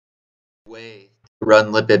way to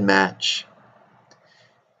run LipidMatch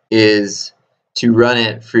is to run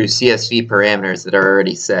it through CSV parameters that are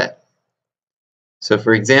already set. So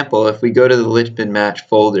for example, if we go to the LipidMatch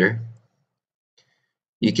folder,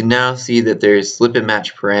 you can now see that there's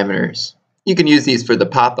LipidMatch parameters. You can use these for the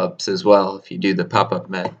pop-ups as well if you do the pop-up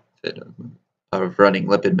method of running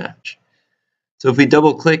LipidMatch. So if we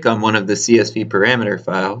double click on one of the CSV parameter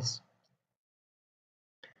files,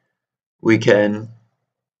 we can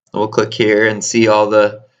we'll click here and see all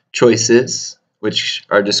the choices which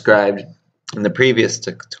are described in the previous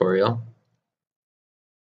tutorial.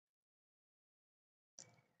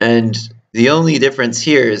 And the only difference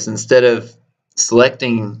here is instead of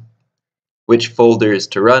selecting which folders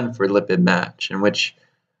to run for LipidMatch and which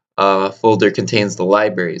folder contains the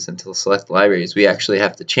libraries and to select the libraries, we actually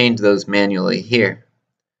have to change those manually here.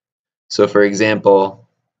 So for example,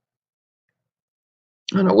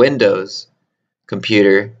 on a Windows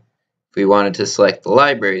computer, if we wanted to select the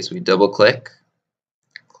libraries, we double click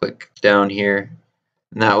down here,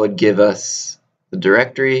 and that would give us the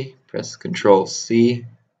directory. Press Control C,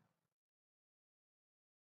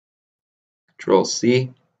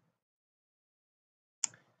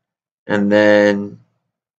 and then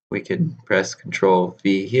we can press Control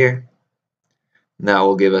V here, and that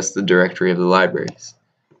will give us the directory of the libraries.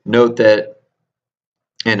 Note that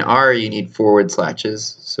in R you need forward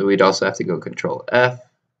slashes, so we'd also have to go Control F,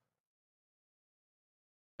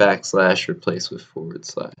 backslash, replace with forward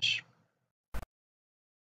slash.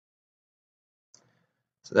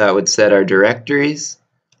 So that would set our directories.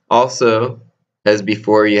 Also, as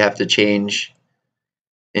before, you have to change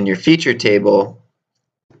in your feature table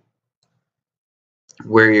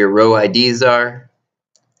where your row IDs are,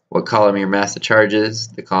 what column your mass of charge is,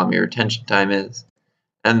 the column your retention time is,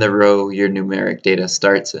 and the row your numeric data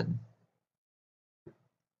starts in.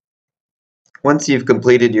 Once you've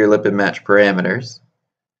completed your LipidMatch parameters,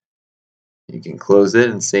 you can close it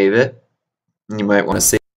and save it. And you might want to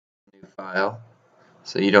save a new file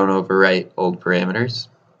so you don't overwrite old parameters.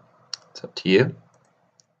 It's up to you.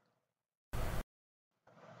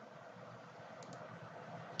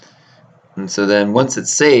 And so then once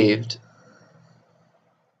it's saved,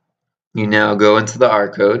 you now go into the R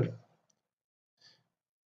code.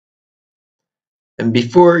 And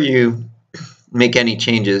before you make any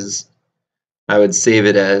changes, I would save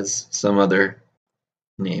it as some other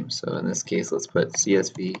name. So in this case, let's put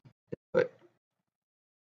CSV input.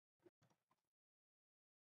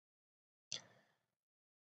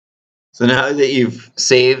 So now that you've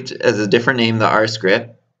saved as a different name the R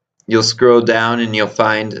script, you'll scroll down and you'll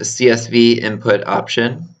find a CSV input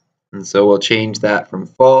option. And so we'll change that from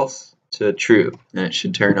false to true. And it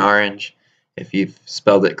should turn orange if you've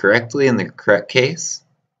spelled it correctly in the correct case.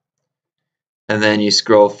 And then you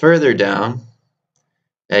scroll further down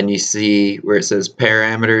and you see where it says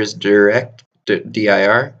parameters direct,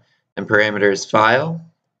 dir, and parameters file.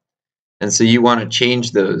 And so you want to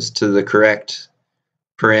change those to the correct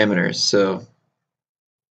parameters. So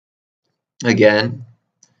again,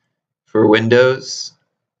 for Windows,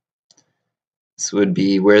 this would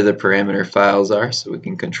be where the parameter files are, so we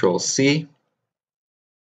can Control C.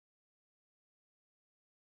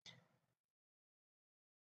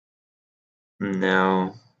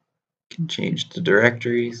 Now you can change the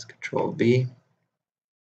directories, Control V.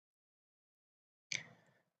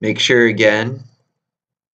 Make sure again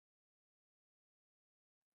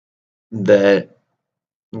that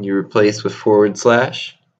you replace with forward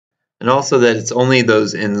slash, and also that it's only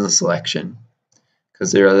those in the selection,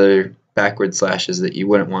 because there are other backward slashes that you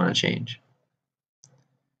wouldn't want to change.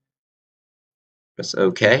 Press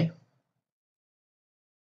OK.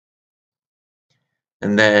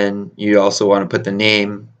 And then you also want to put the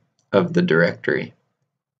name of the directory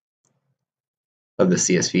of the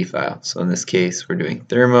CSV file. So in this case, we're doing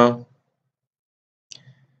thermo.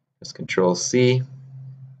 Press Control C,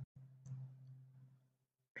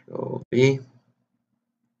 Control V,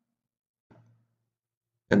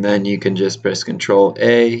 and then you can just press Control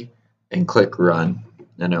A and click Run,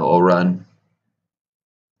 and it will run.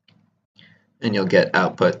 And you'll get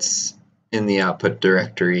outputs in the output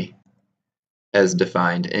directory as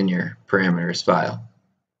defined in your parameters file.